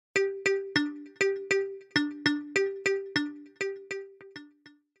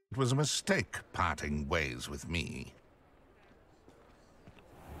It was a mistake parting ways with me.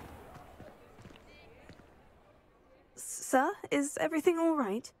 Sir, is everything all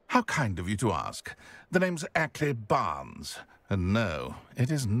right? How kind of you to ask. The name's Ackley Barnes. And no, it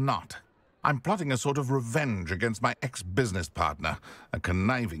is not. I'm plotting a sort of revenge against my ex-business partner, a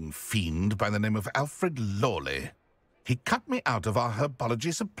conniving fiend by the name of Alfred Lawley. He cut me out of our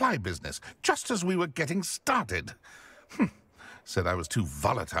herbology supply business, just as we were getting started. Said I was too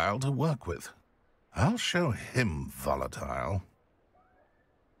volatile to work with. I'll show him volatile.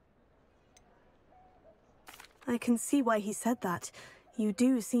 I can see why he said that. You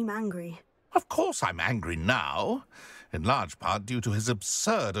do seem angry. Of course I'm angry now, in large part due to his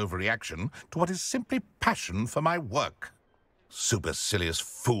absurd overreaction to what is simply passion for my work. Supercilious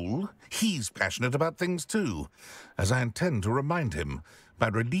fool, he's passionate about things too, as I intend to remind him by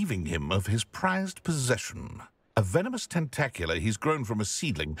relieving him of his prized possession. A venomous tentacula he's grown from a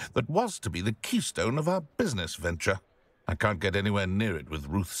seedling that was to be the keystone of our business venture. I can't get anywhere near it with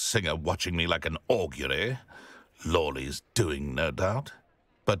Ruth Singer watching me like an augury. Lawley's doing, no doubt.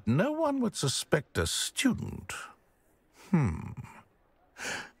 But no one would suspect a student.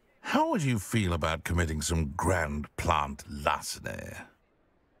 How would you feel about committing some grand plant larceny?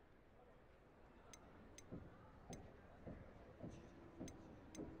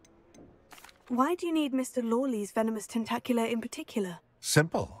 Why do you need Mr. Lawley's venomous tentacula in particular?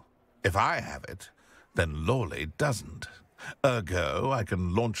 Simple. If I have it, then Lawley doesn't. Ergo, I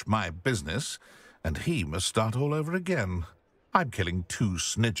can launch my business, and he must start all over again. I'm killing 2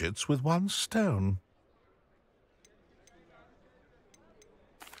 snidgets with 1 stone.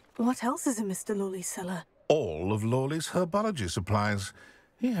 What else is in Mr. Lawley's cellar? All of Lawley's herbology supplies.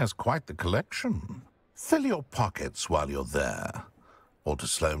 He has quite the collection. Fill your pockets while you're there. Or to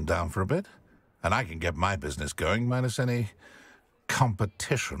slow him down for a bit, and I can get my business going minus any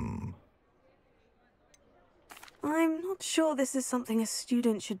competition. I'm not sure this is something a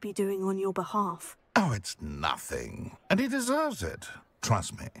student should be doing on your behalf. Oh, it's nothing. And he deserves it.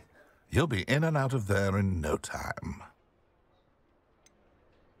 Trust me. You'll be in and out of there in no time.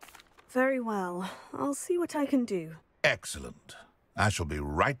 Very well. I'll see what I can do. Excellent. I shall be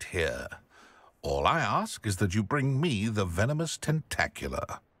right here. All I ask is that you bring me the venomous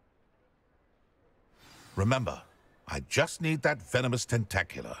tentacula. Remember, I just need that venomous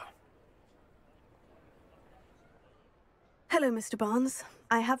tentacula. Hello, Mr. Barnes.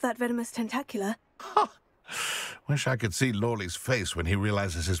 I have that venomous tentacula. Wish I could see Lawley's face when he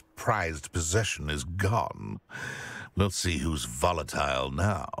realizes his prized possession is gone. We'll see who's volatile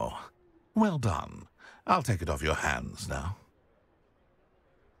now. Well done. I'll take it off your hands now.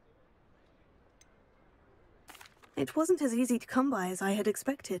 It wasn't as easy to come by as I had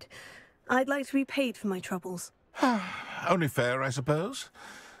expected. I'd like to be paid for my troubles. Only fair, I suppose.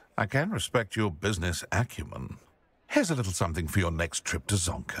 I can respect your business acumen. Here's a little something for your next trip to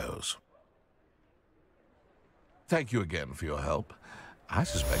Zonko's. Thank you again for your help. I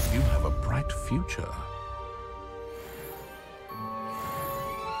suspect you have a bright future.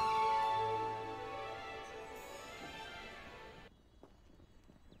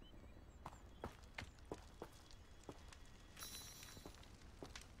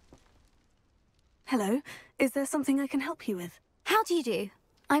 Hello. Is there something I can help you with? How do you do?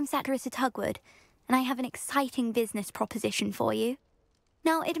 I'm MelissaHogwood, and I have an exciting business proposition for you.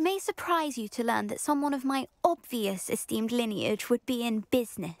 Now, it may surprise you to learn that someone of my obvious esteemed lineage would be in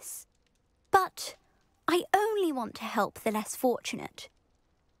business. But I only want to help the less fortunate.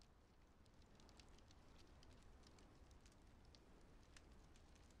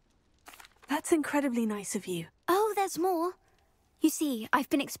 That's incredibly nice of you. Oh, there's more. You see, I've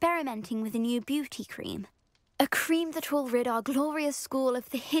been experimenting with a new beauty cream. A cream that will rid our glorious school of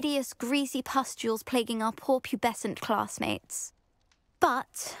the hideous, greasy pustules plaguing our poor pubescent classmates.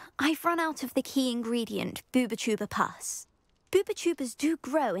 But I've run out of the key ingredient, boobotuber pus. Boobotubers do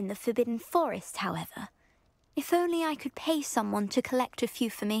grow in the Forbidden Forest, however. If only I could pay someone to collect a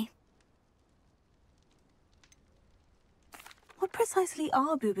few for me. What precisely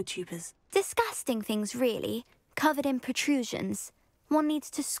are boobotubers? Disgusting things, really, covered in protrusions. One needs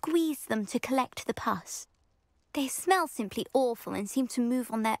to squeeze them to collect the pus. They smell simply awful and seem to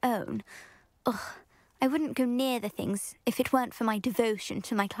move on their own. Ugh, I wouldn't go near the things if it weren't for my devotion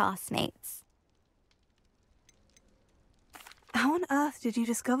to my classmates. How on earth did you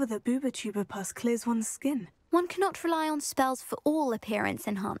discover that boobotuber pus clears one's skin? One cannot rely on spells for all appearance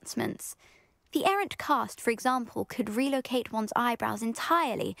enhancements. The errant cast, for example, could relocate one's eyebrows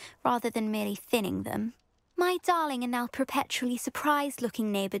entirely rather than merely thinning them. My darling and now perpetually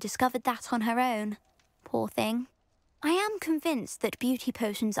surprised-looking neighbour discovered that on her own. Poor thing. I am convinced that beauty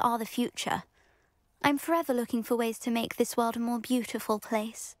potions are the future. I'm forever looking for ways to make this world a more beautiful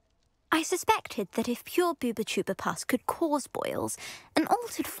place. I suspected that if pure booba pus could cause boils, an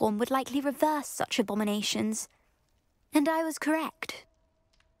altered form would likely reverse such abominations. And I was correct.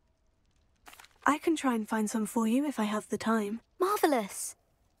 I can try and find some for you if I have the time. Marvellous.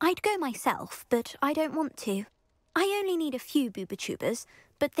 I'd go myself, but I don't want to. I only need a few booba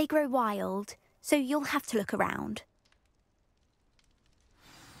but they grow wild, so you'll have to look around.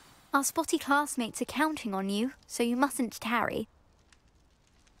 Our spotty classmates are counting on you, so you mustn't tarry.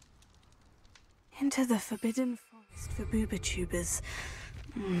 Into the forbidden forest for booba.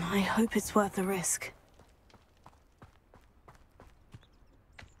 I hope it's worth the risk.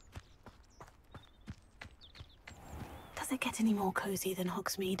 Does it get any more cozy than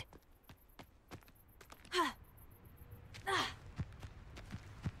Hogsmeade?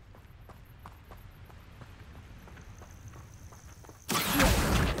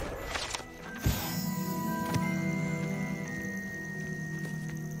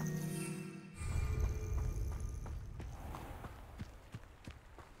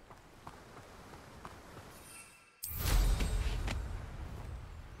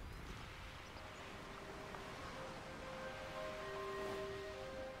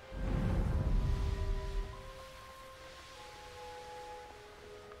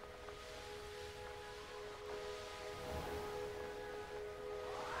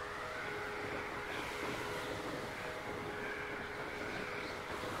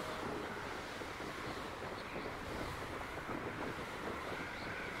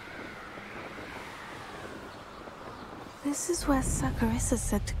 This is where Saccharissa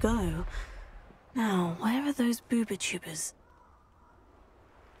said to go. Now, where are those booba?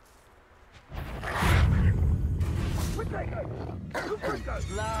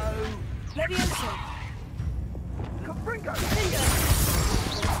 Low. Leviosa. Capringo.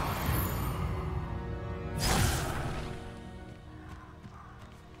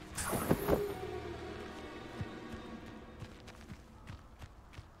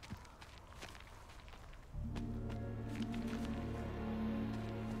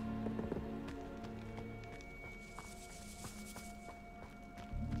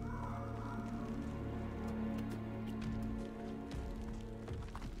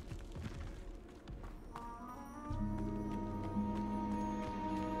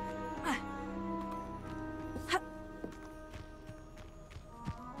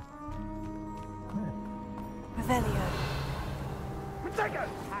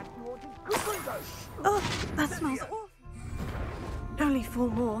 Oh, that smells awful. Only 4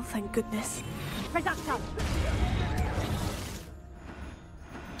 more, thank goodness. Reducto.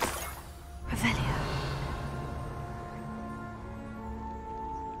 Revelio.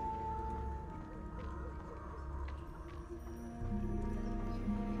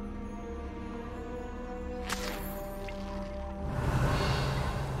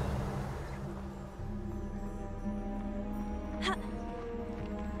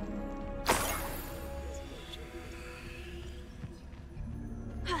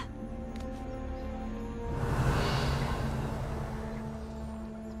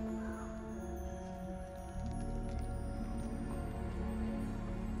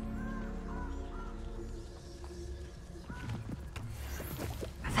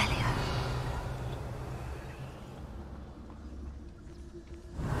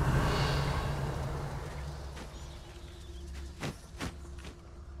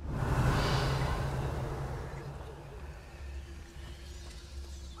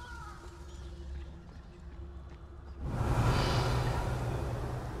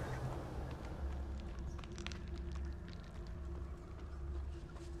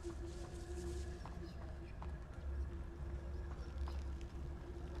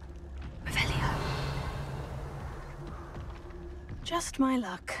 Just my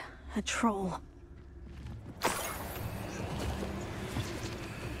luck. A troll.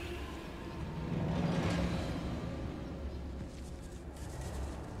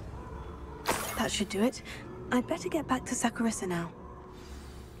 That should do it. I'd better get back to Saccharissa now.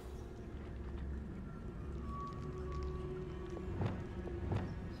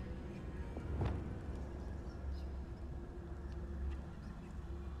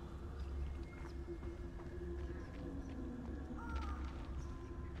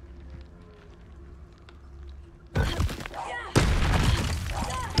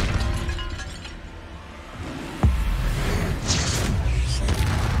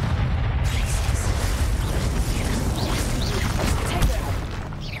 Take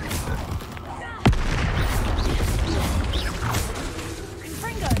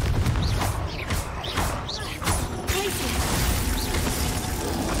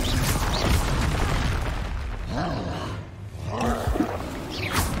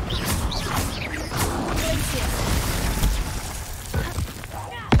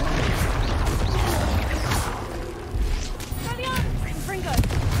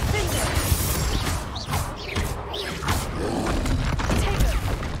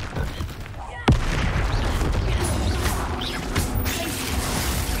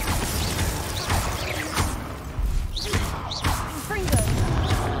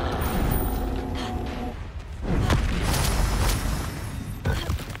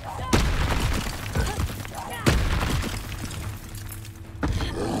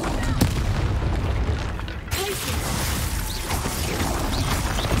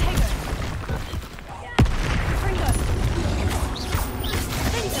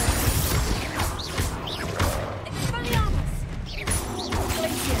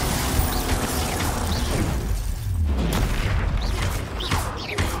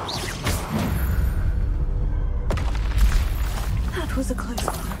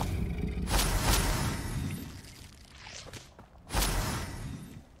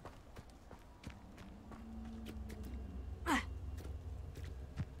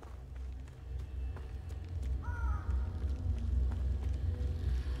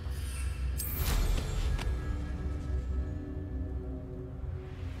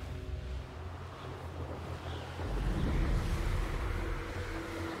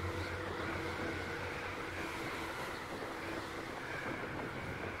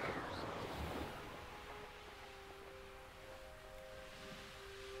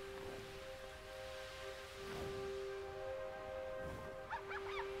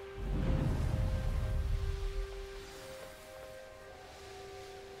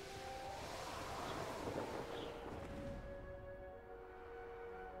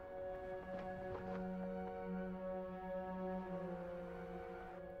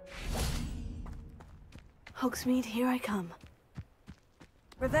Hogsmeade, here I come.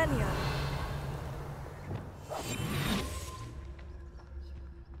 Revelio.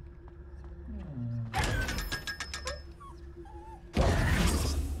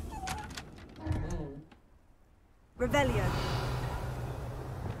 Revelio.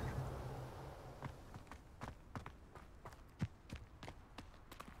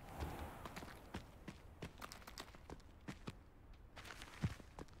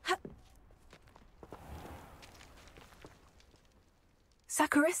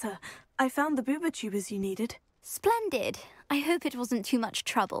 Saccharissa, I found the booba tubers you needed. Splendid. I hope it wasn't too much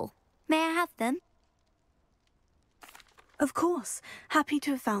trouble. May I have them? Of course. Happy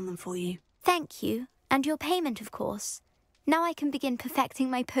to have found them for you. Thank you. And your payment, of course. Now I can begin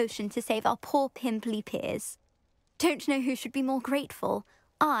perfecting my potion to save our poor pimply peers. Don't know who should be more grateful,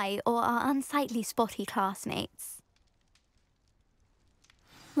 I or our unsightly spotty classmates.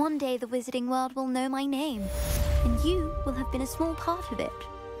 One day the wizarding world will know my name, and you will have been a small part of it.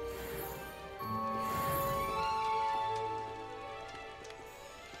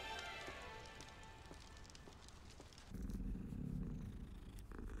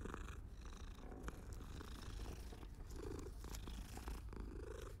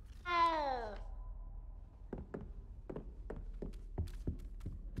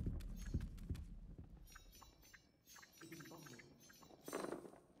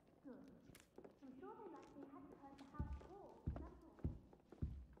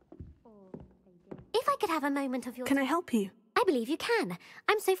 If I could have a moment of your... Can I help you? I believe you can.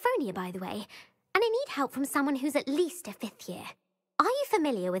 I'm Sophronia, by the way, and I need help from someone who's at least a 5th year. Are you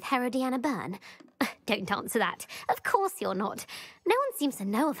familiar with Herodiana Byrne? Don't answer that. Of course you're not. No one seems to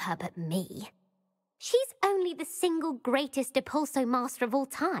know of her but me. She's only the single greatest Depulso master of all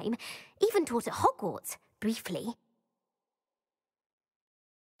time, even taught at Hogwarts, briefly.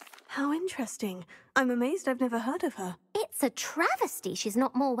 How interesting. I'm amazed I've never heard of her. It's a travesty she's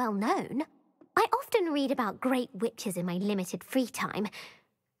not more well known. I often read about great witches in my limited free time.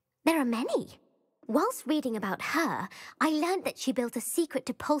 There are many. Whilst reading about her, I learned that she built a secret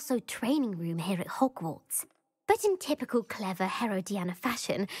Depulso training room here at Hogwarts. But in typical clever Herodiana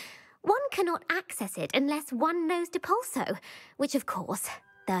fashion, one cannot access it unless one knows Depulso, which of course,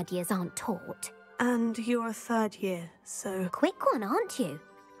 3rd years aren't taught. And you're a 3rd year, so... Quick one, aren't you?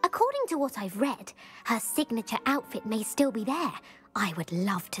 According to what I've read, her signature outfit may still be there. I would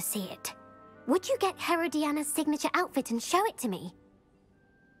love to see it. Would you get Herodiana's signature outfit and show it to me?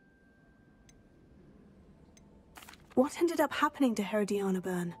 What ended up happening to Herodiana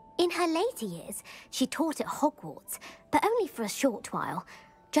Byrne? In her later years, she taught at Hogwarts, but only for a short while.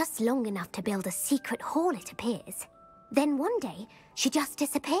 Just long enough to build a secret hall, it appears. Then one day, she just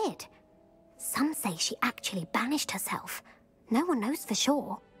disappeared. Some say she actually banished herself. No one knows for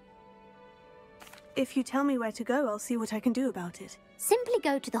sure. If you tell me where to go, I'll see what I can do about it. Simply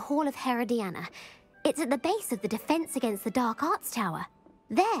go to the Hall of Herodiana. It's at the base of the Defense Against the Dark Arts Tower.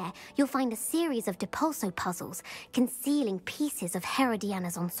 There, you'll find a series of Depulso puzzles concealing pieces of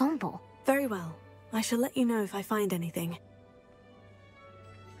Herodiana's ensemble. Very well. I shall let you know if I find anything.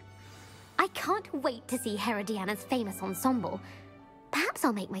 I can't wait to see Herodiana's famous ensemble. Perhaps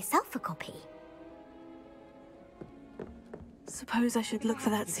I'll make myself a copy. Suppose I should look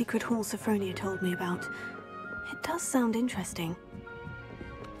for that secret hall Sophronia told me about. It does sound interesting.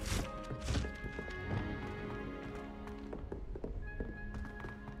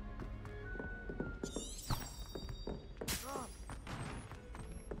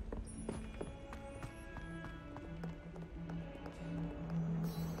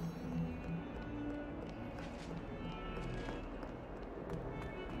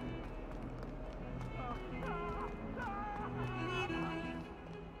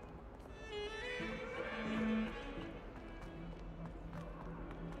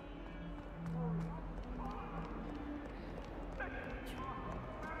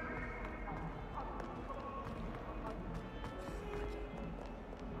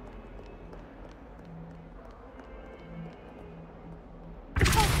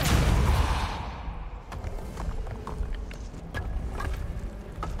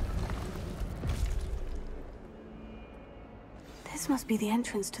 This must be the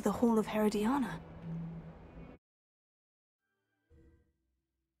entrance to the Hall of Herodiana.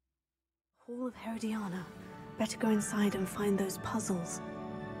 Hall of Herodiana. Better go inside and find those puzzles.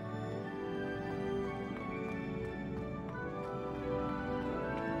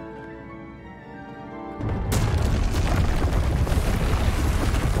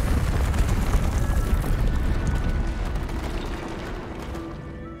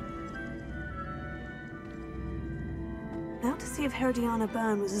 Now to see if Herodiana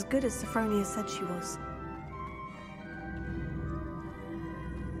Byrne was as good as Sophronia said she was.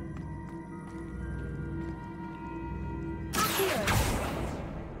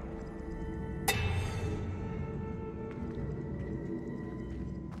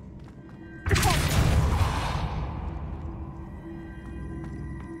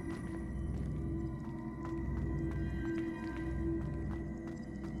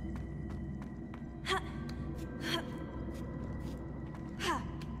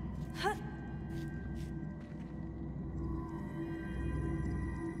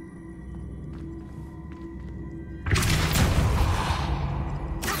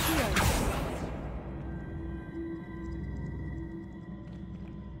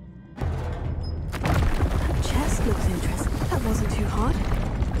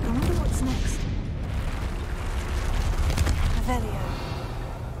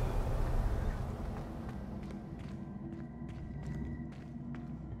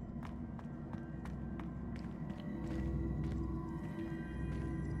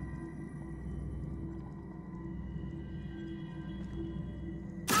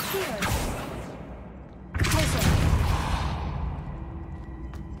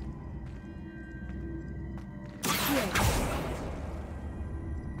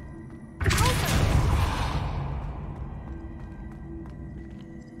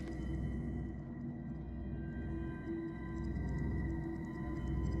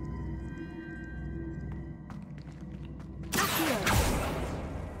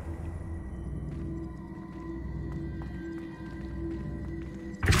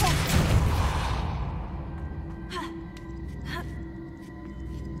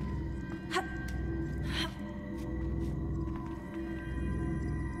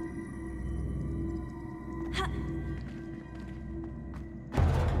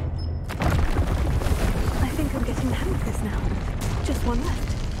 one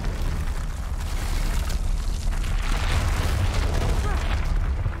left.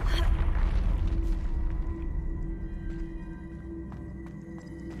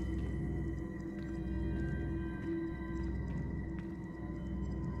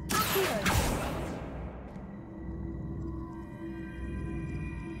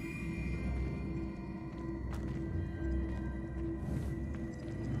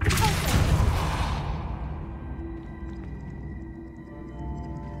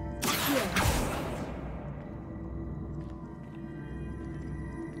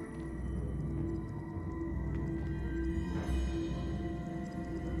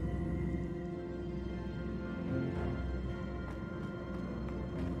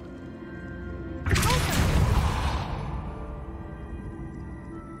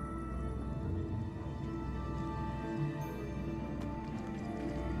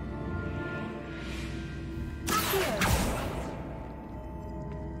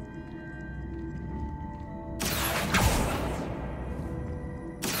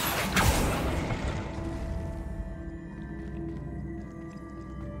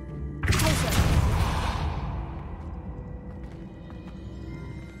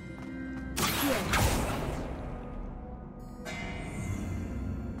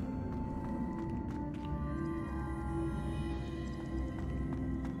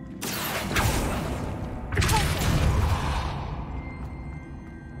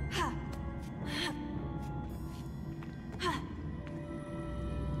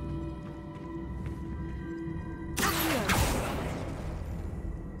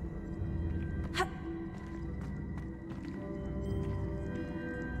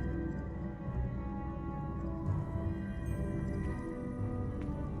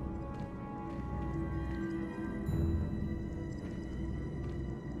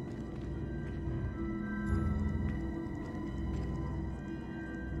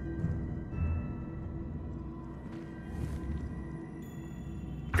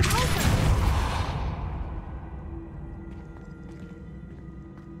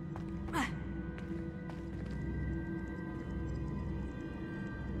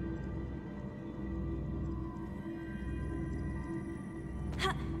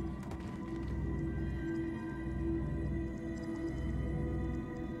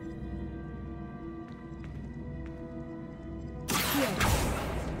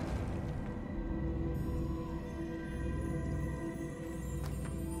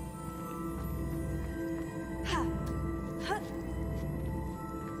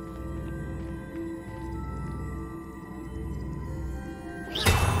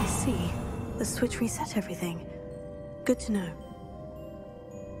 The switch reset everything. Good to know.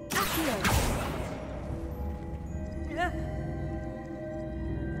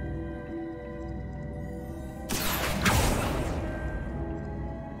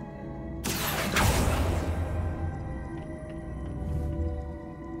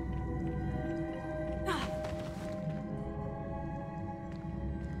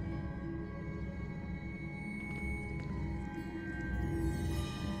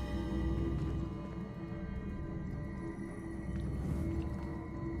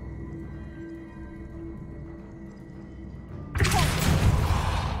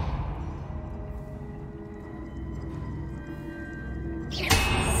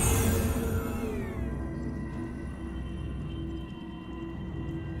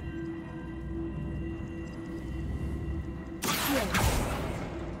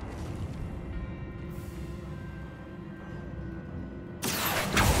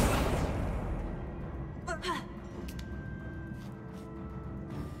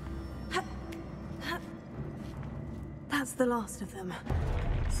 That's the last of them.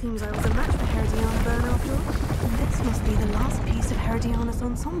 Seems I was a match for Herodiana Byrne after all. And this must be the last piece of Herodiana's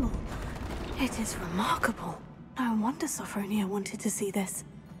ensemble. It is remarkable. No wonder Sophronia wanted to see this.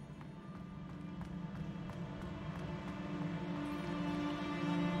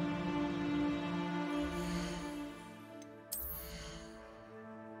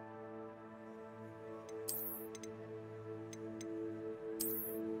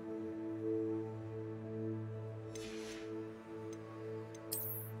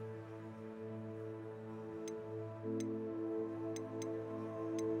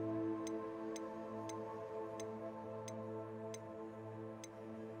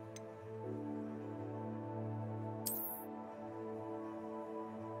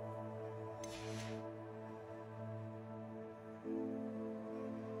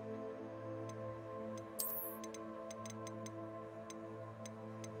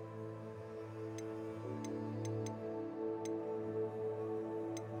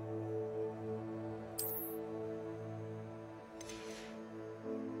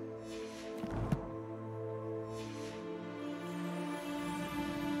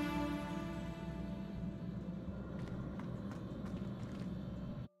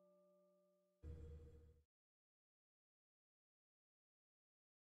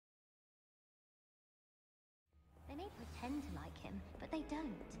 don't.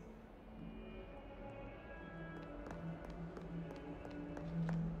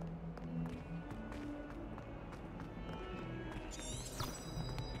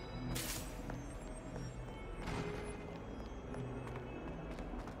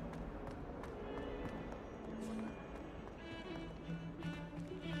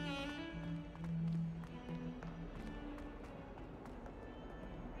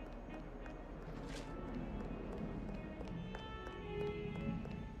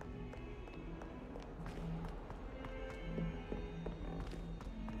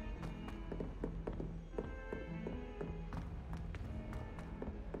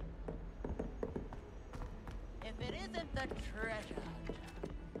 If it isn't the treasure.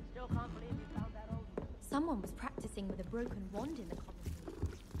 Still can't believe you found that old... Someone was practicing with a broken wand in the common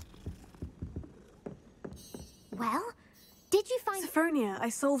room. Well, did you find... Sophronia, I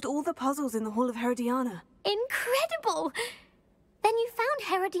solved all the puzzles in the Hall of Herodiana. Incredible! Then you found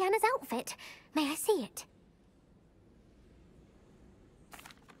Herodiana's outfit. May I see it?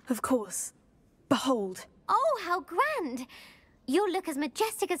 Of course. Behold. Oh, how grand! You'll look as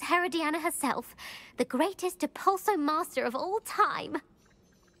majestic as Herodiana herself, the greatest Depulso master of all time.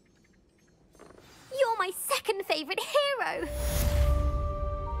 You're my second favorite hero!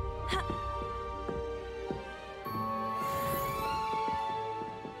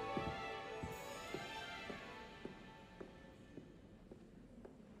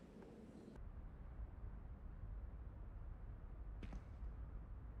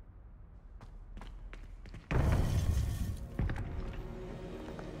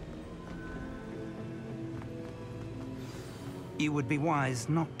 You would be wise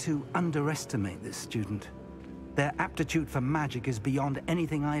not to underestimate this student. Their aptitude for magic is beyond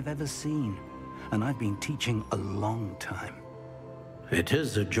anything I've ever seen, and I've been teaching a long time. It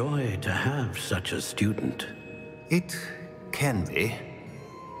is a joy to have such a student. It can be.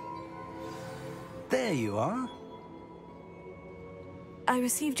 There you are. I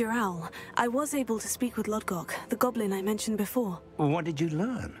received your owl. I was able to speak with Lodgok, the goblin I mentioned before. What did you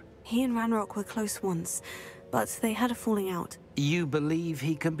learn? He and Ranrock were close once, but they had a falling out. You believe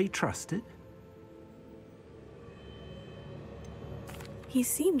he can be trusted? He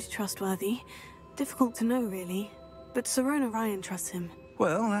seemed trustworthy. Difficult to know, really. But Sirona Ryan trusts him.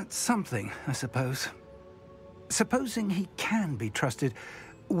 Well, that's something, I suppose. Supposing he can be trusted,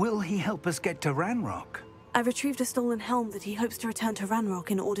 will he help us get to Ranrock? I retrieved a stolen helm that he hopes to return to Ranrock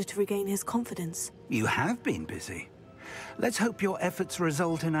in order to regain his confidence. You have been busy. Let's hope your efforts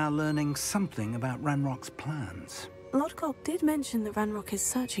result in our learning something about Ranrock's plans. Lodgok did mention that Ranrock is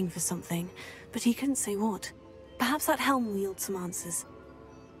searching for something, but he couldn't say what. Perhaps that helm will yield some answers.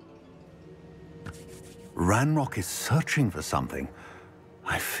 Ranrock is searching for something.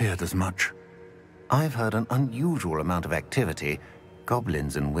 I feared as much. I've heard an unusual amount of activity,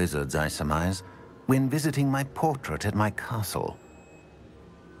 goblins and wizards, I surmise, when visiting my portrait at my castle.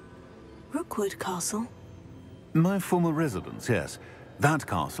 Rookwood Castle? My former residence, yes. That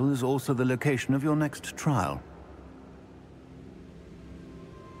castle is also the location of your next trial.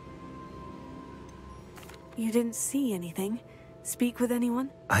 You didn't see anything? Speak with anyone?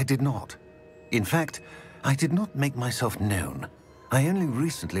 I did not. In fact, I did not make myself known. I only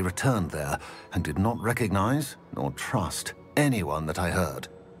recently returned there and did not recognize nor trust anyone that I heard.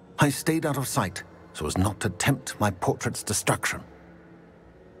 I stayed out of sight so as not to tempt my portrait's destruction.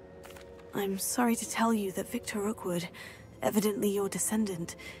 I'm sorry to tell you that Victor Rookwood, evidently your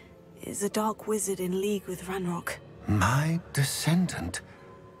descendant, is a dark wizard in league with Ranrock. My descendant?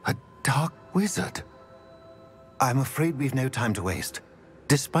 A dark wizard? I'm afraid we've no time to waste.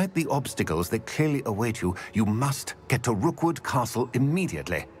 Despite the obstacles that clearly await you, you must get to Rookwood Castle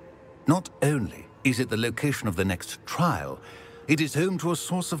immediately. Not only is it the location of the next trial, it is home to a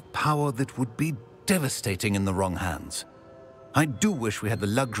source of power that would be devastating in the wrong hands. I do wish we had the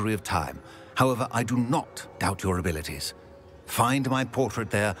luxury of time. However, I do not doubt your abilities. Find my portrait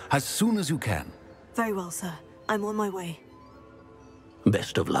there as soon as you can. Very well, sir. I'm on my way.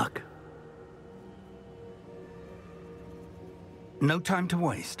 Best of luck. No time to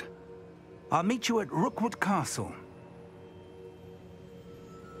waste. I'll meet you at Rookwood Castle.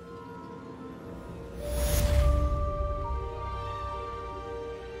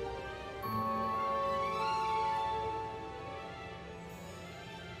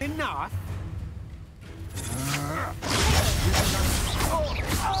 Enough?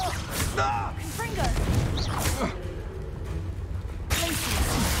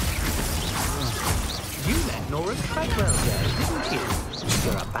 You let Nora Treadwell go, didn't you?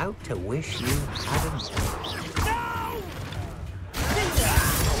 You're about to wish you hadn't. No!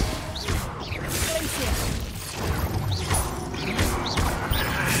 Glacier!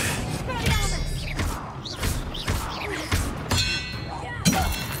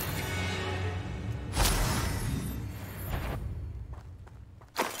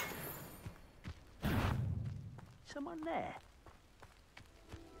 someone there?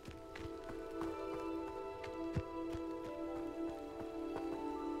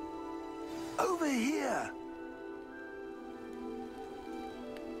 Over here!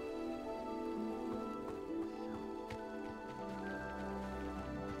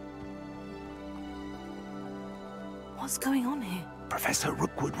 What's going on here? Professor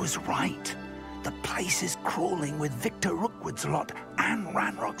Rookwood was right. The place is crawling with Victor Rookwood's lot and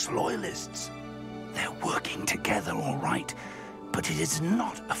Ranrock's loyalists. They're working together, all right, but it is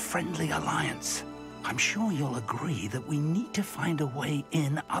not a friendly alliance. I'm sure you'll agree that we need to find a way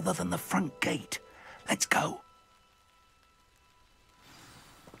in other than the front gate. Let's go.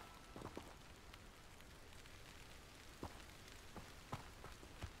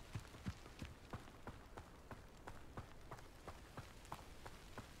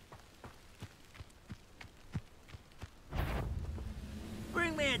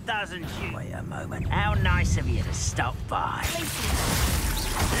 Bring me a dozen shoes. Wait a moment. How nice of you to stop by.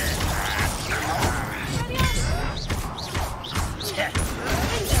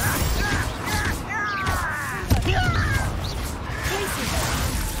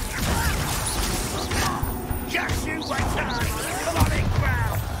 Just you wait tonight. Come on in,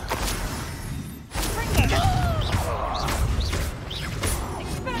 crowd.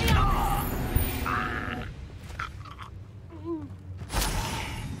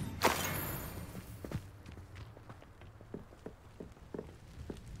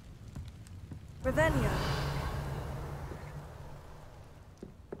 Revelio.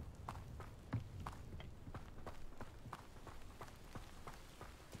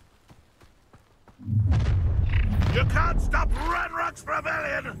 You can't stop Ranrock's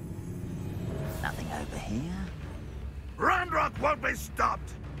rebellion! Nothing over here. Ranrock won't be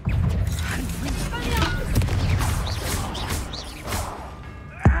stopped!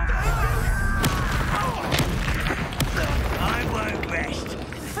 I won't rest.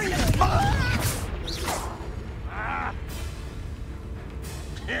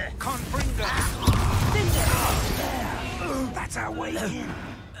 That's our way in.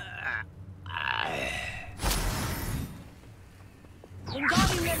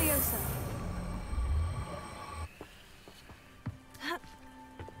 Wingardium Leviosa.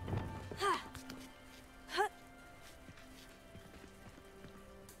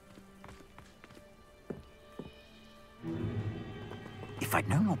 If I'd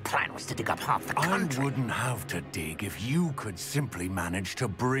known your plan was to dig up half the country... I wouldn't have to dig if you could simply manage to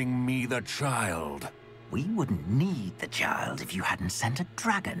bring me the child. We wouldn't need the child if you hadn't sent a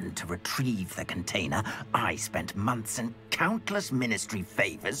dragon to retrieve the container I spent months and countless ministry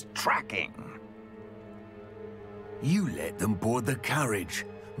favors tracking. You let them board the carriage.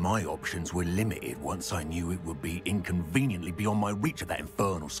 My options were limited once I knew it would be inconveniently beyond my reach at that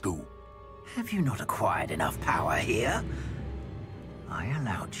infernal school. Have you not acquired enough power here? I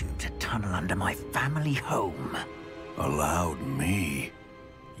allowed you to tunnel under my family home. Allowed me?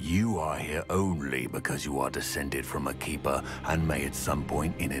 You are here only because you are descended from a keeper and may at some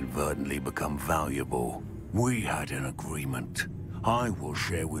point inadvertently become valuable. We had an agreement. I will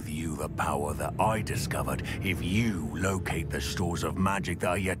share with you the power that I discovered if you locate the stores of magic that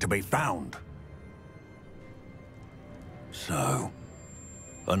are yet to be found. So,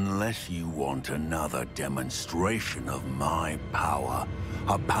 unless you want another demonstration of my power,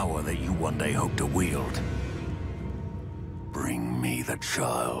 a power that you one day hope to wield, bring me the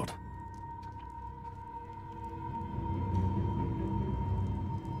child.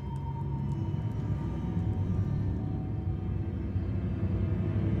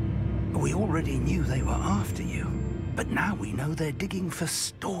 We already knew they were after you, but now we know they're digging for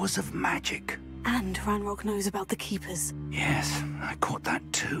stores of magic. And Ranrock knows about the Keepers. Yes, I caught that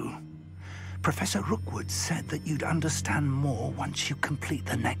too. Professor Rookwood said that you'd understand more once you complete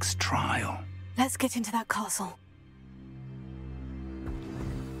the next trial. Let's get into that castle.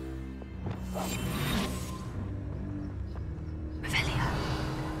 Revelio.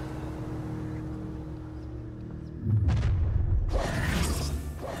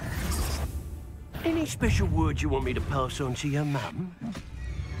 Any special words you want me to pass on to your mum?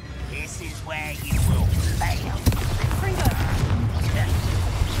 This is where you will fail.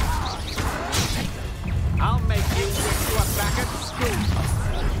 I'll make you wish you were back at school.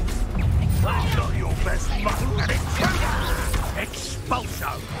 Not your best muscle and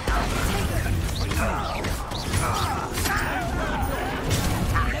expulso!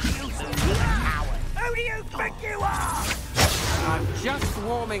 Who do you think you are? I'm just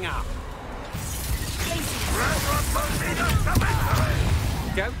warming up.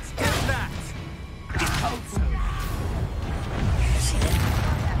 Don't do that.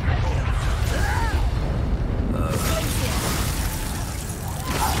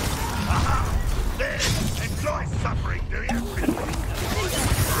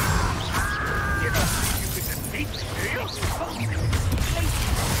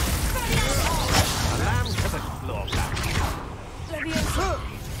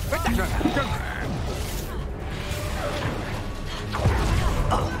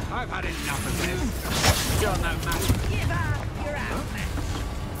 had enough of this. You're no match. Give up! You're outmatched.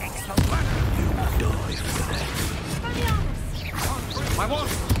 Excellent work. You die for that. My what?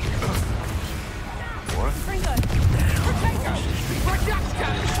 Fringo! Potato!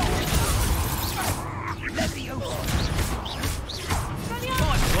 Reduction! Leviosa!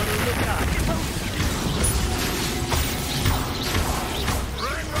 Might want to look up.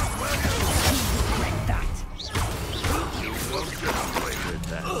 Regret that! You won't get away with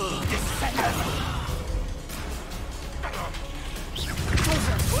that. Defender!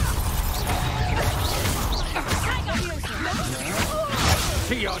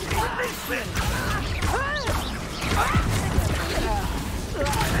 To your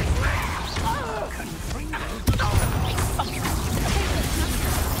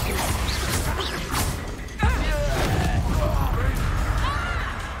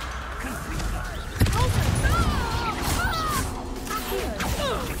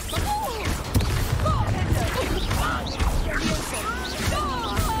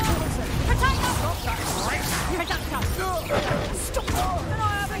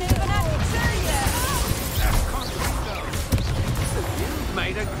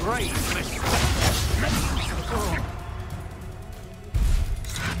made a great mistake.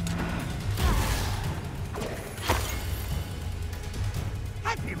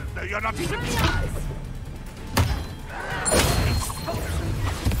 I feel as though you're not even...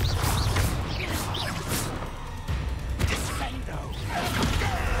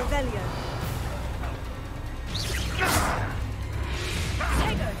 Revelio.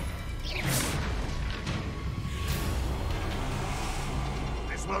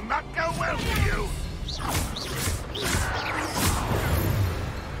 This will not go well for you.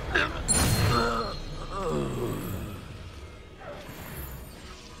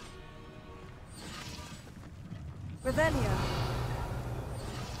 Revelio.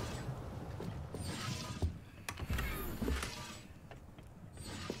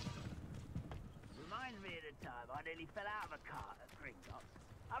 Reminds me of the time I nearly fell out of a cart at Gringotts.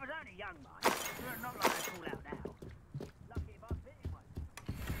 I was only young, mind. Not like I fall out now. Lucky if I fit in one.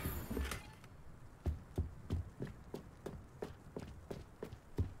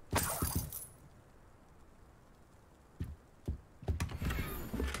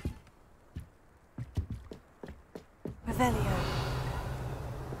 Revelio.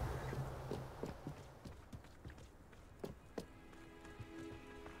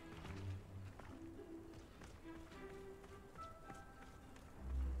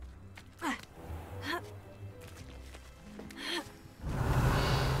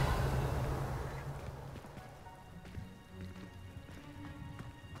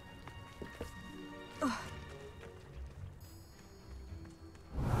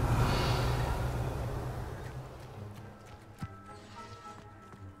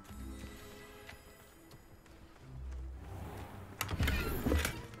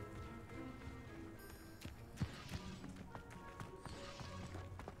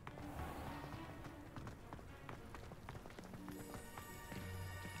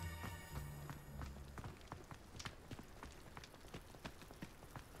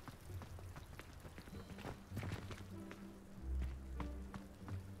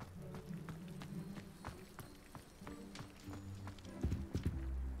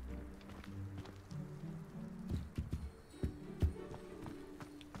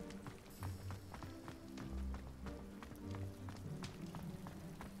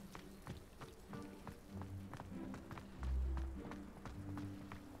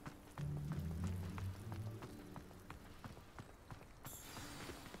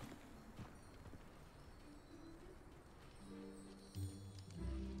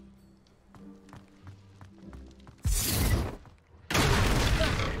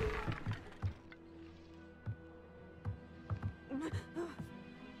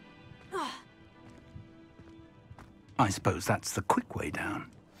 I suppose that's the quick way down.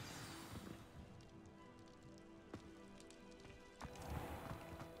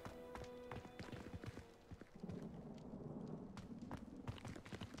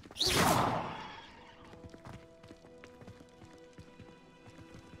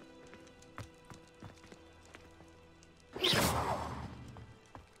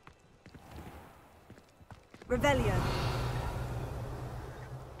 Revelio.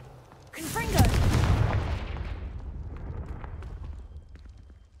 Confringo.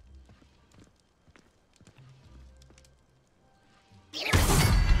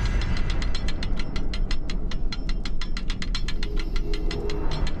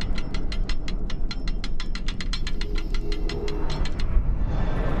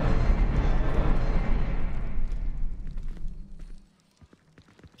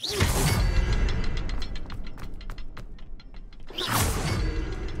 Revelio.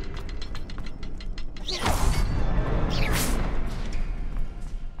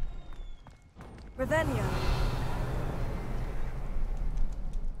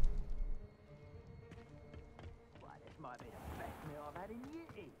 Why, this might be the best meal I've had in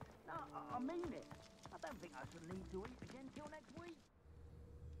years. No, I mean it. I don't think I shall need to eat again till next week.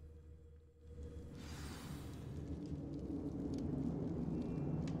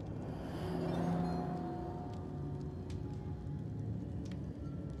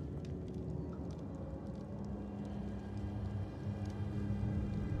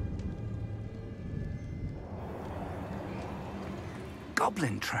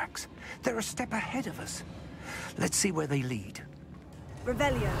 Goblin tracks. They're a step ahead of us. Let's see where they lead.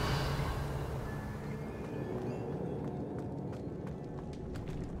 Revelio.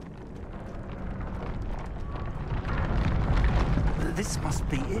 This must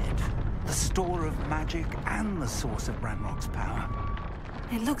be it. The store of magic and the source of Ranrock's power.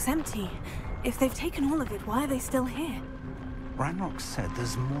 It looks empty. If they've taken all of it, why are they still here? Ranrock said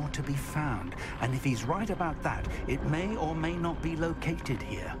there's more to be found, and if he's right about that, it may or may not be located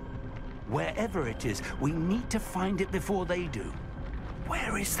here. Wherever it is, we need to find it before they do.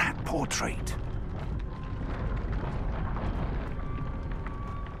 Where is that portrait?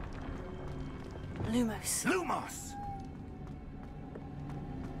 Lumos. Lumos!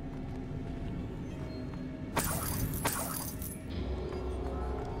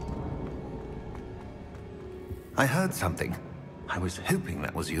 I heard something. I was hoping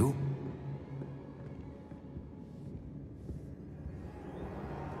that was you.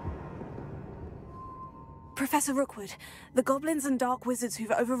 Professor Rookwood, the goblins and dark wizards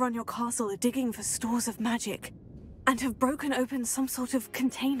who've overrun your castle are digging for stores of magic and have broken open some sort of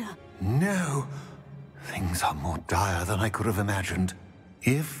container. No. Things are more dire than I could have imagined.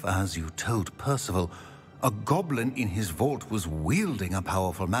 If, as you told Percival, a goblin in his vault was wielding a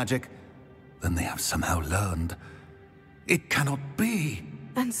powerful magic, then they have somehow learned. It cannot be.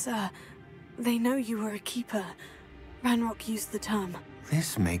 And sir, they know you were a keeper. Ranrock used the term.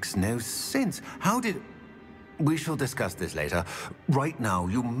 This makes no sense. How did... We shall discuss this later. Right now,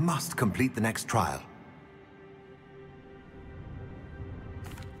 you must complete the next trial.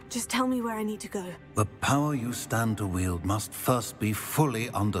 Just tell me where I need to go. The power you stand to wield must first be fully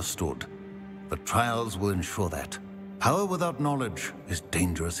understood. The trials will ensure that. Power without knowledge is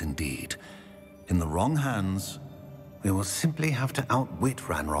dangerous indeed. In the wrong hands, we will simply have to outwit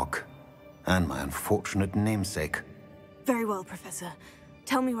Ranrock and my unfortunate namesake. Very well, Professor.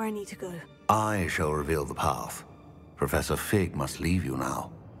 Tell me where I need to go. I shall reveal the path. Professor Fig must leave you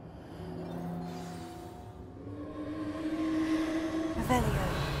now. Revelio.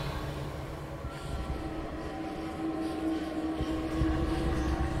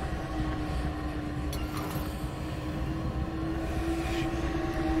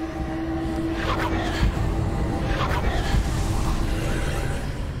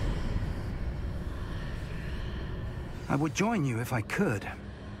 I would join you if I could.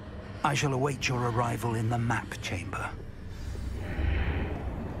 I shall await your arrival in the map chamber.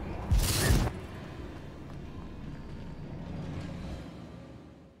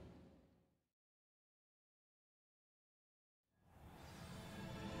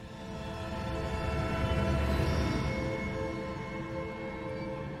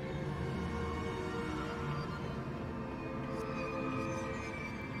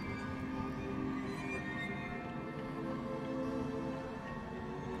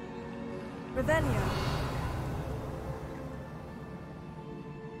 Revelio.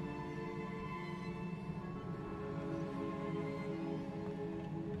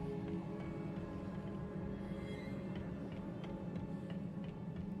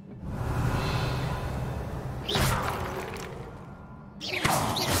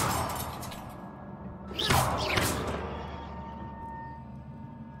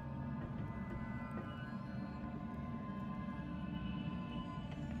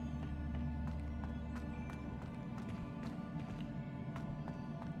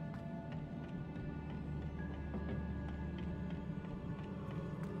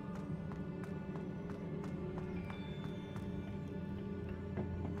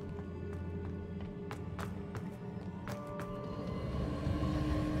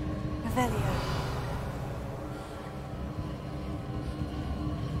 Revelio.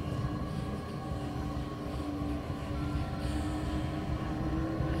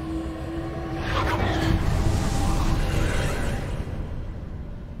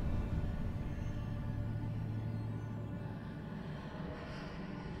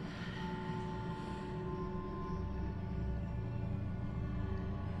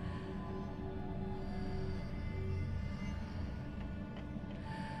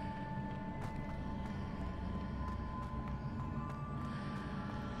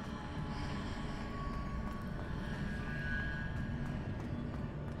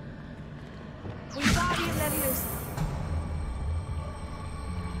 Wingardium Leviosa.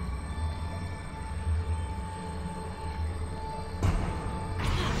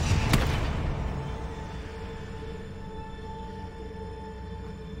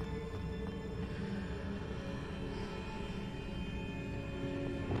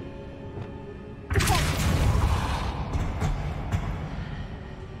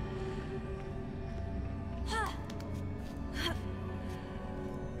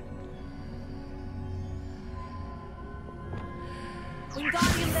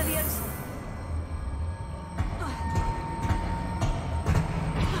 Wingardium Leviosa.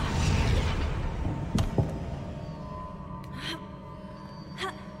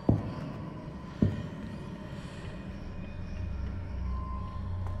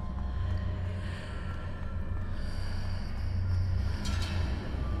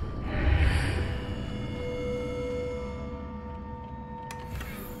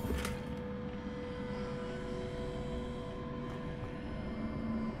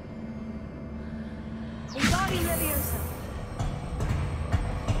 Wingardium Leviosa.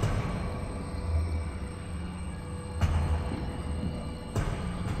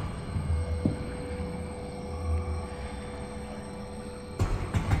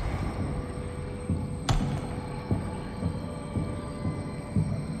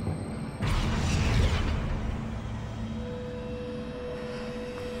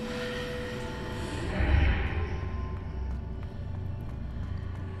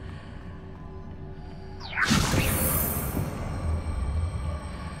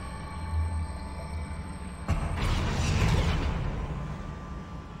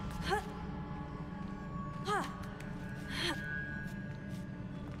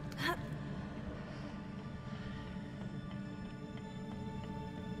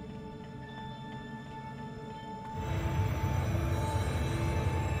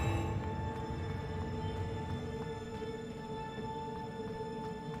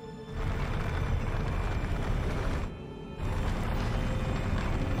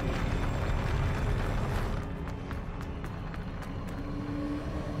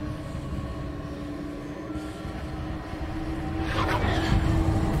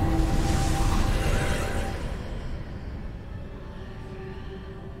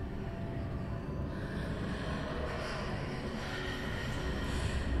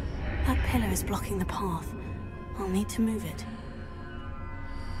 That pillar is blocking the path. I'll need to move it.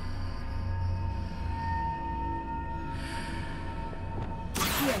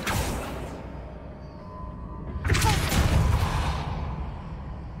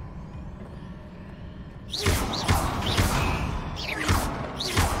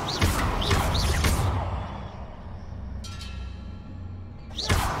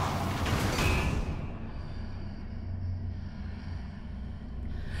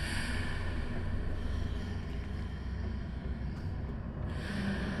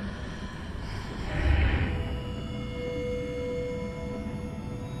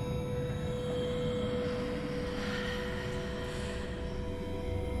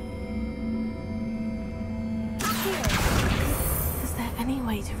 Is there any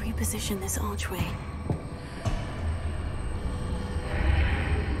way to reposition this archway?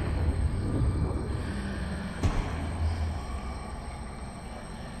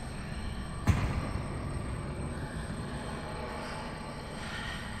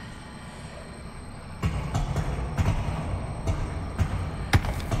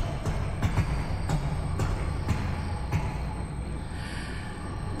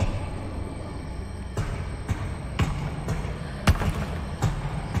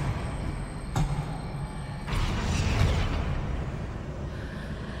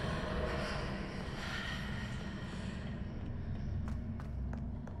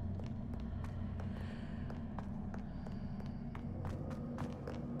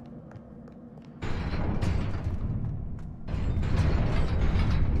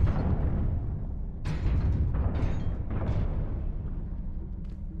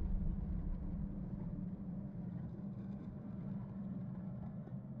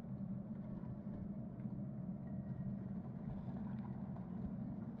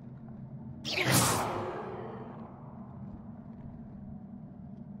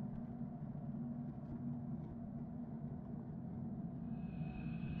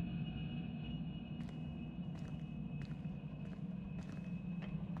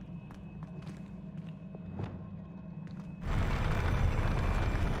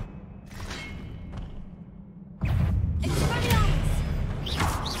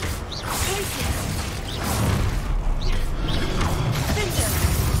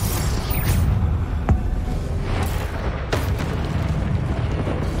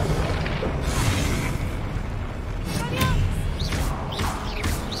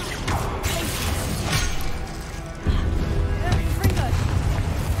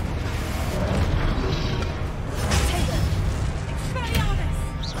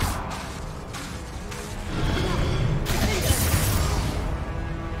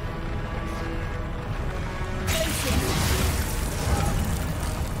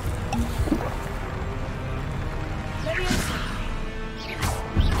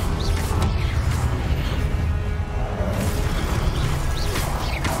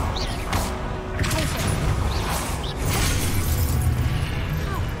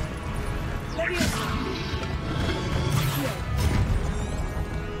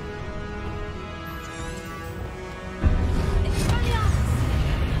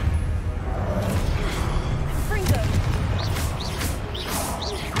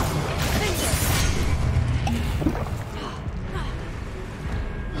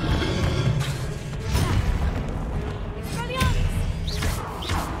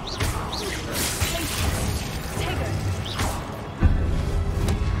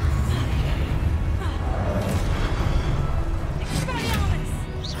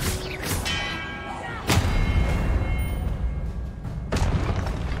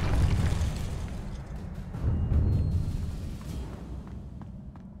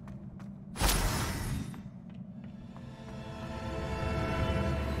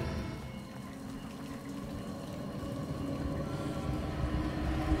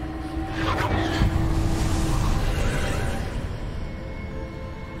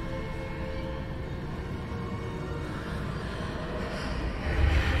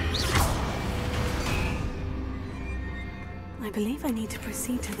 believe I need to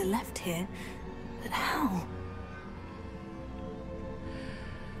proceed to the left here, but how?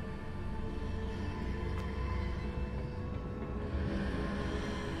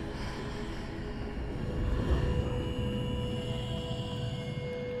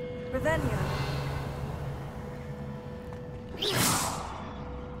 Revelio.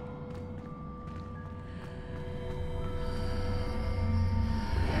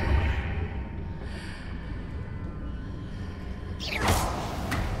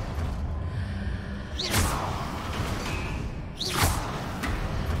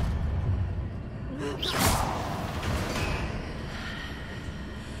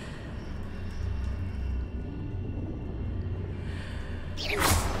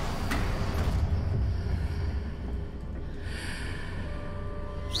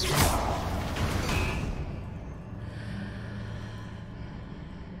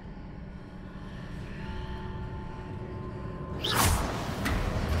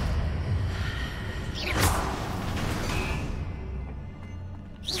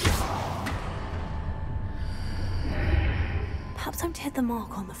 Perhaps I'm to hit the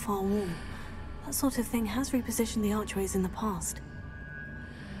mark on the far wall. That sort of thing has repositioned the archways in the past.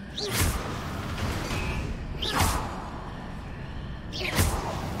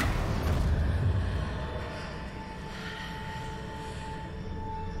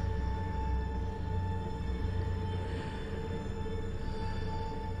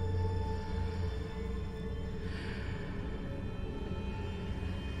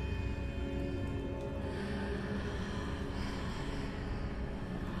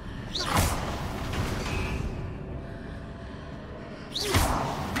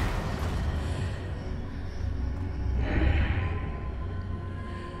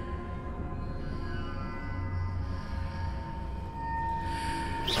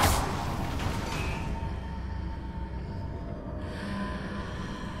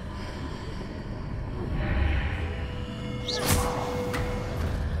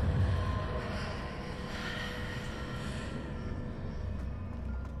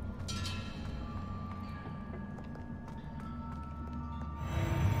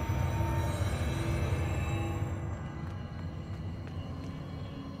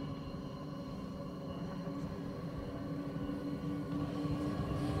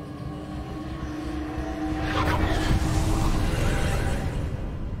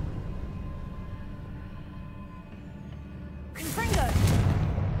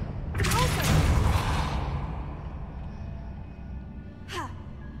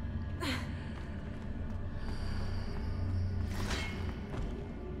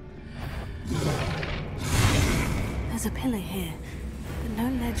 There's a pillar here, but no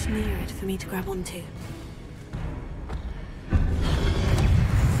ledge near it for me to grab onto.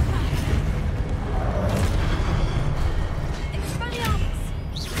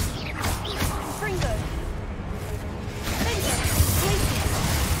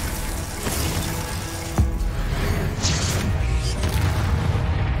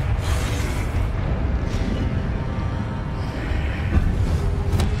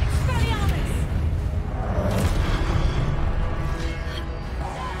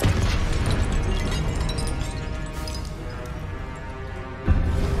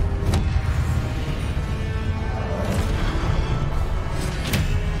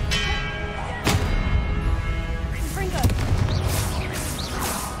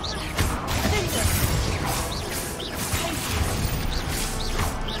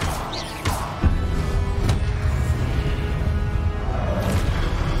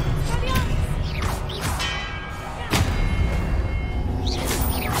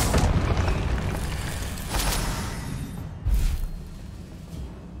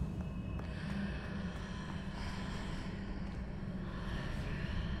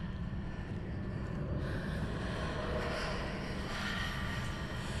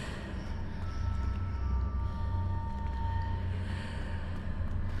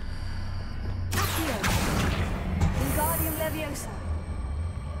 Leviosa.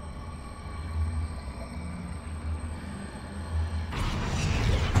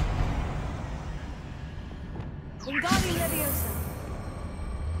 Wingardium Leviosa.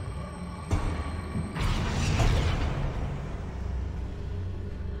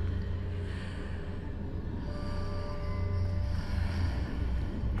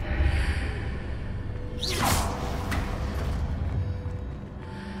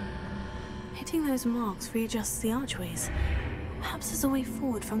 Hitting those marks readjusts the archways. Perhaps there's a way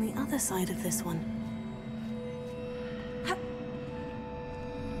forward from the other side of this one.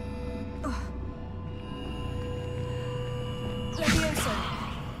 Leviosa.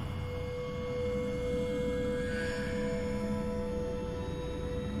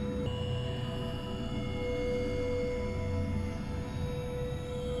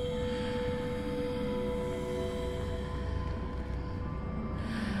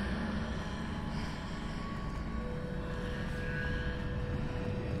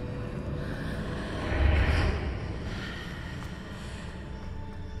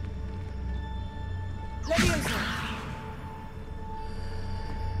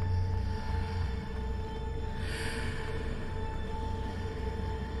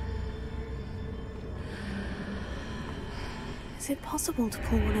 Is it possible to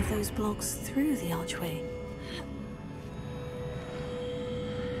pull one of those blocks through the archway?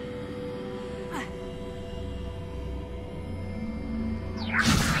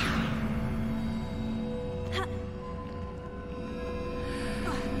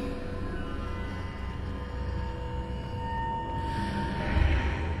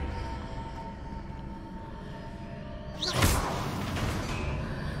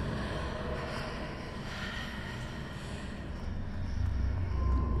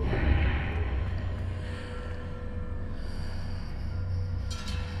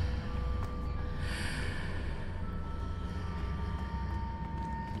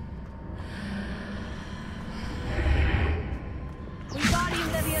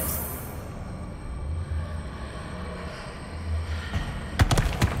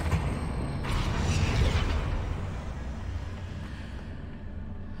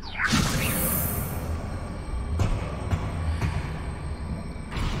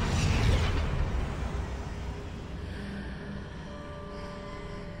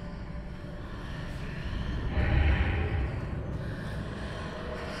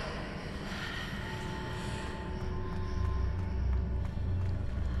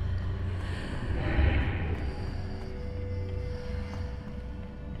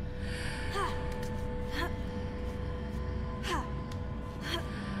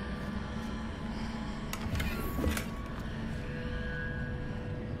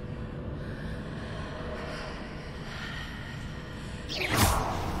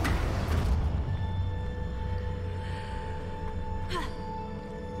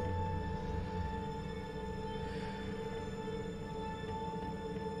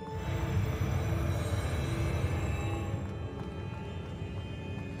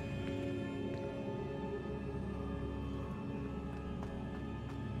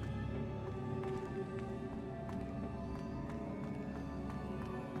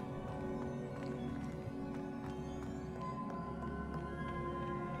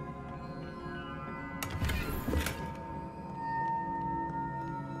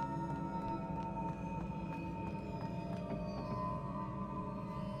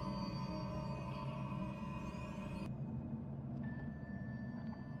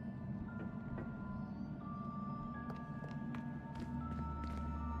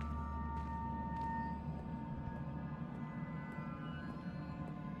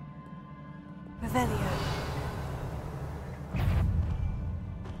 Revelio.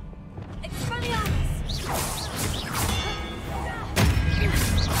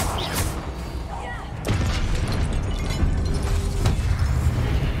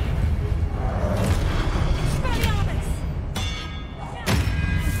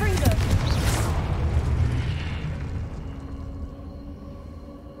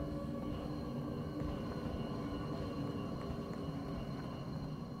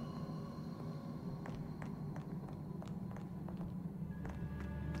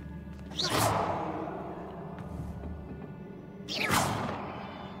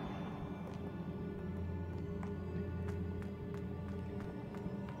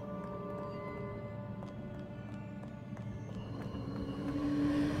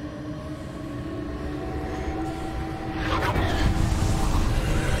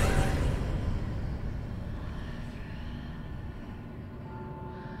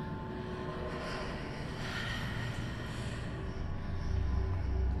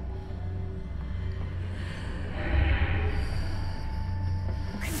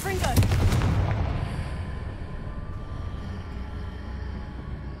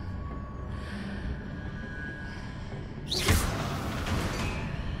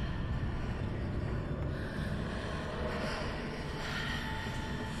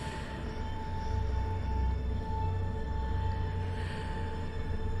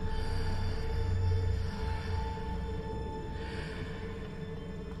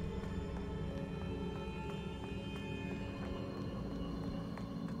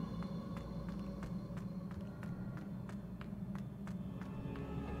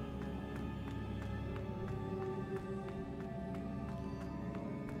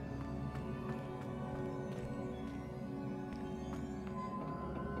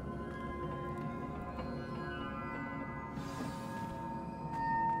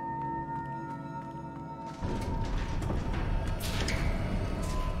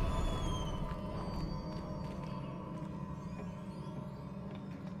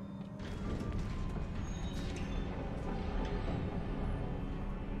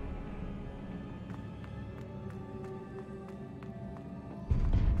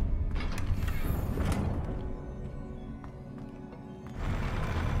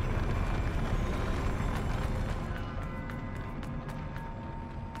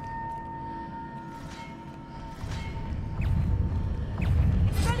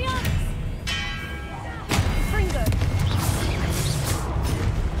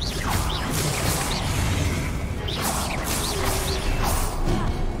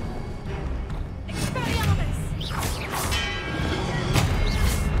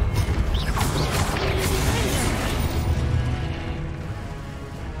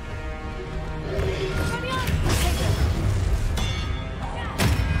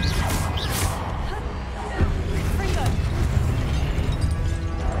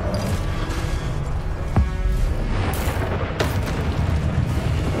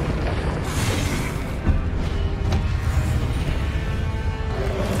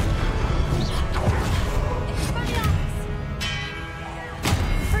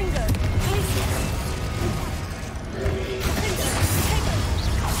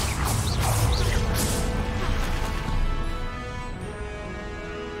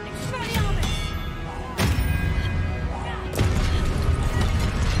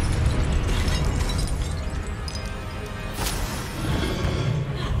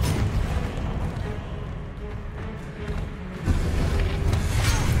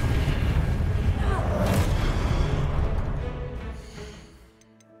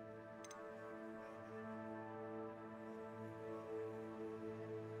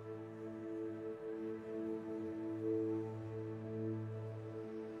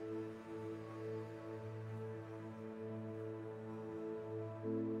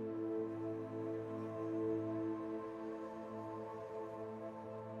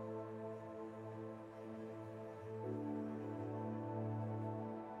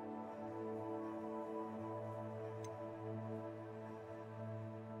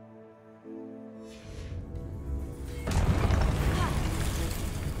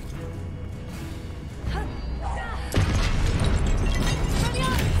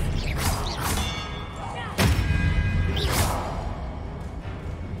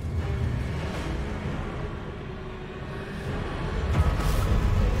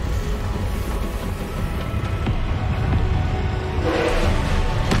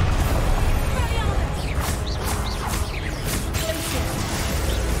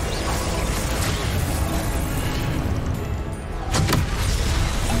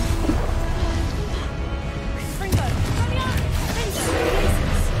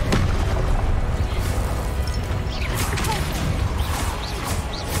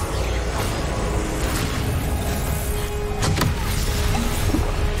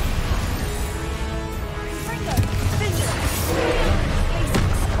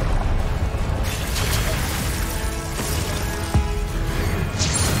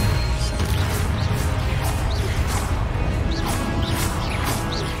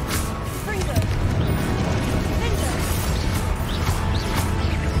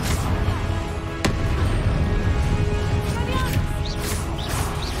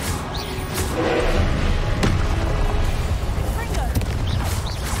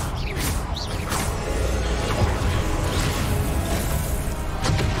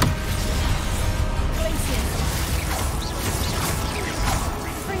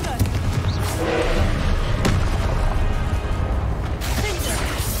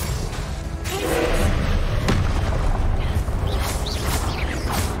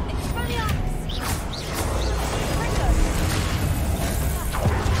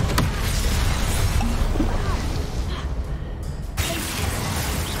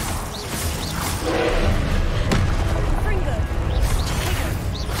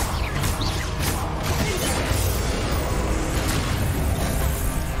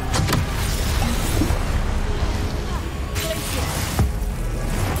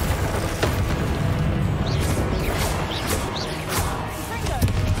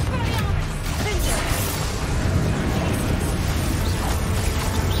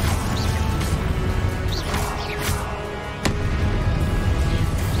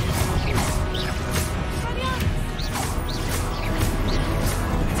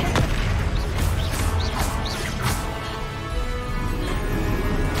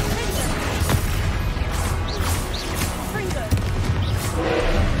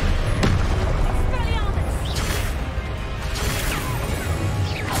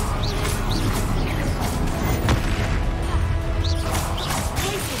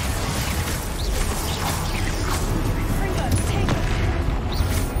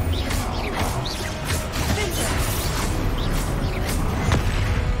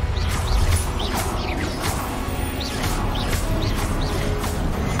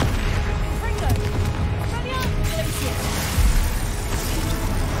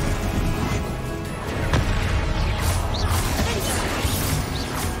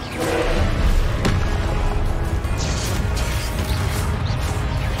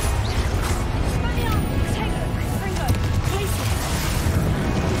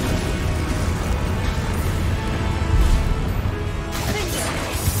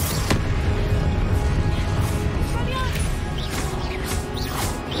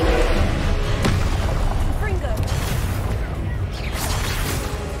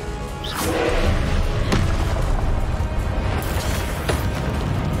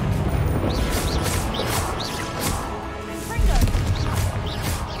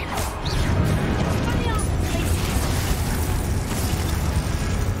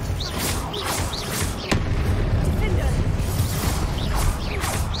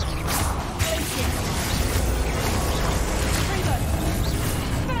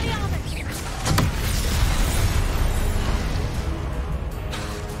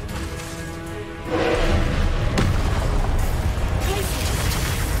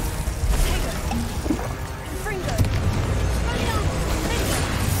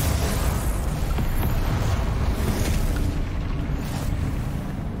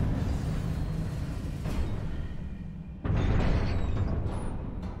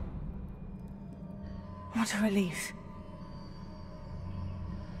 What a relief.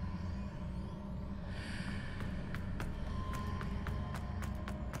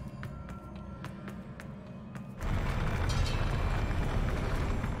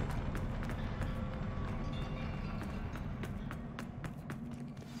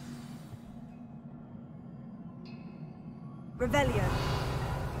 Revelio.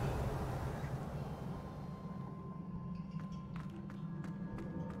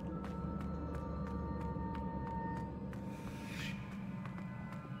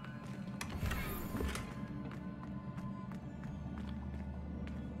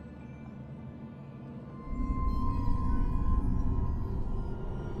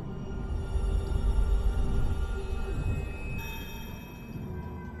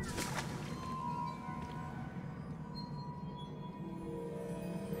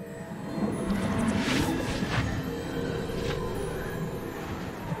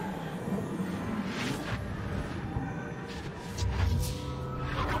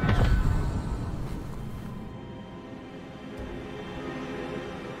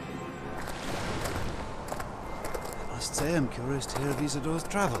 I am curious to hear of Isadora's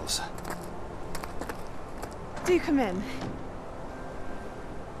travels. Do come in.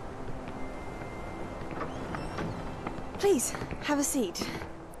 Please, have a seat.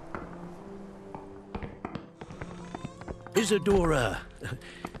 Isadora,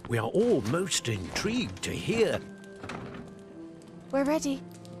 we are all most intrigued to hear. We're ready.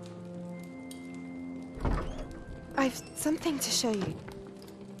 I've something to show you.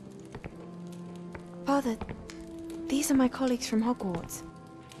 Father, these are my colleagues from Hogwarts.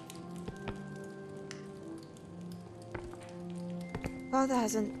 Father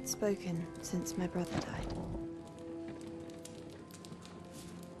hasn't spoken since my brother died.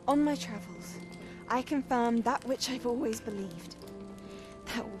 On my travels, I confirmed that which I've always believed.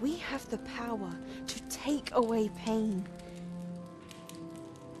 That we have the power to take away pain.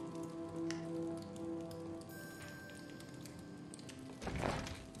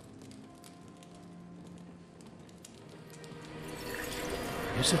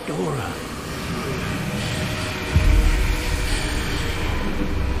 Isadora.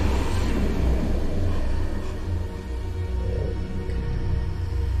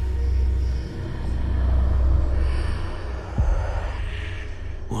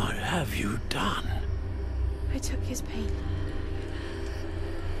 What have you done? I took his pain.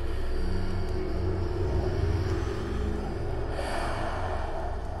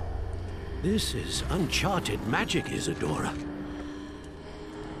 This is uncharted magic, Isadora.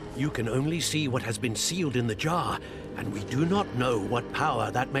 You can only see what has been sealed in the jar, and we do not know what power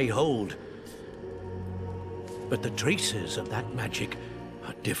that may hold. But the traces of that magic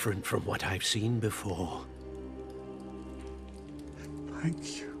are different from what I've seen before.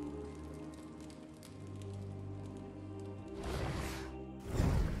 Thank you.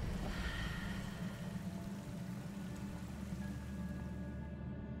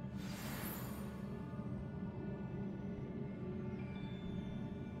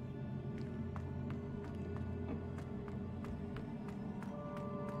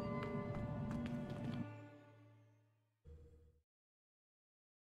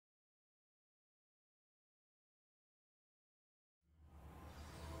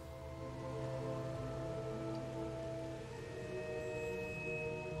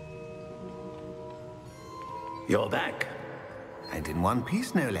 You're back. And in one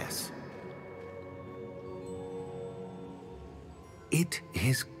piece, no less. It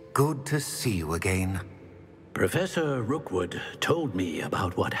is good to see you again. Professor Rookwood told me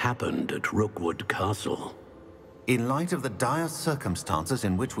about what happened at Rookwood Castle. In light of the dire circumstances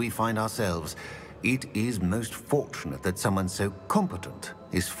in which we find ourselves, it is most fortunate that someone so competent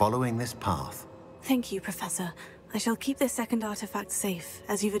is following this path. Thank you, Professor. I shall keep this second artifact safe,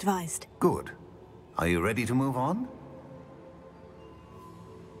 as you've advised. Good. Are you ready to move on?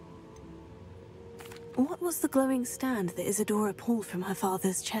 What was the glowing stand that Isadora pulled from her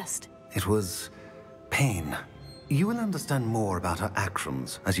father's chest? It was pain. You will understand more about her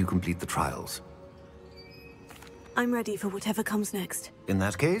actions as you complete the trials. I'm ready for whatever comes next. In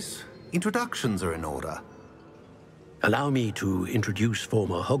that case, introductions are in order. Allow me to introduce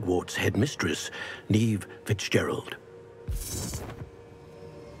former Hogwarts headmistress, Neve Fitzgerald.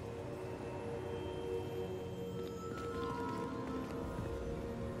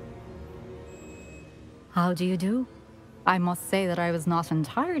 How do you do? I must say that I was not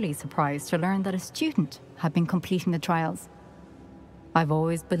entirely surprised to learn that a student had been completing the trials. I've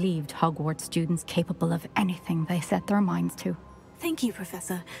always believed Hogwarts students capable of anything they set their minds to. Thank you,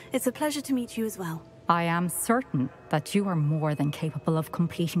 Professor. It's a pleasure to meet you as well. I am certain that you are more than capable of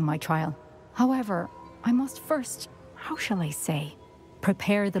completing my trial. However, I must first, how shall I say,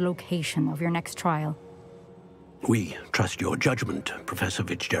 prepare the location of your next trial. We trust your judgment, Professor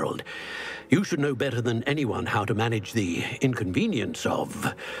Fitzgerald. You should know better than anyone how to manage the inconvenience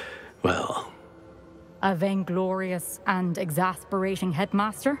of, well... A vainglorious and exasperating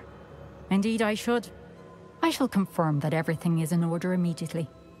headmaster? Indeed I should. I shall confirm that everything is in order immediately.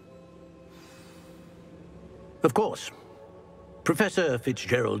 Of course. Professor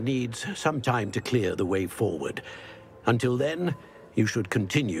Fitzgerald needs some time to clear the way forward. Until then, you should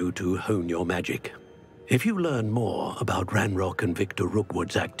continue to hone your magic. If you learn more about Ranrock and Victor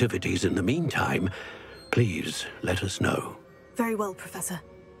Rookwood's activities in the meantime, please let us know. Very well, Professor.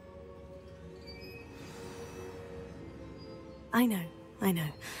 I know.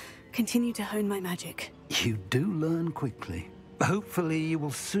 Continue to hone my magic. You do learn quickly. Hopefully you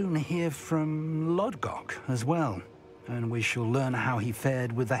will soon hear from Lodgok as well, and we shall learn how he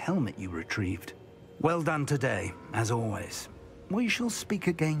fared with the helmet you retrieved. Well done today, as always. We shall speak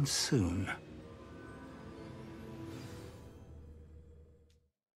again soon.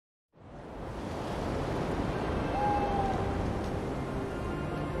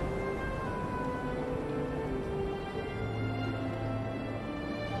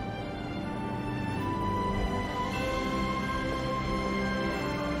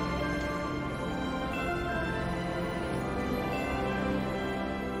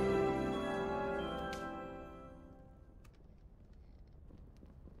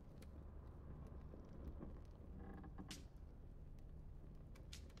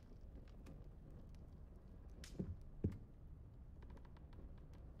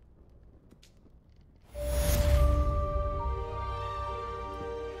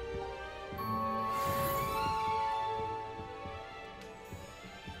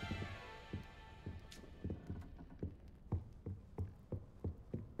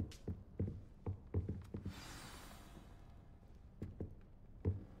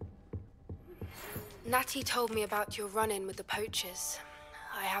 Natty told me about your run-in with the poachers.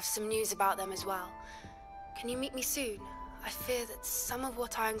 I have some news about them as well. Can you meet me soon? I fear that some of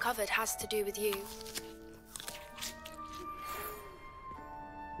what I uncovered has to do with you.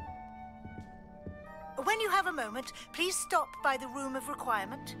 When you have a moment, please stop by the Room of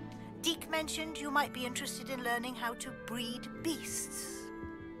Requirement. Deke mentioned you might be interested in learning how to breed beasts.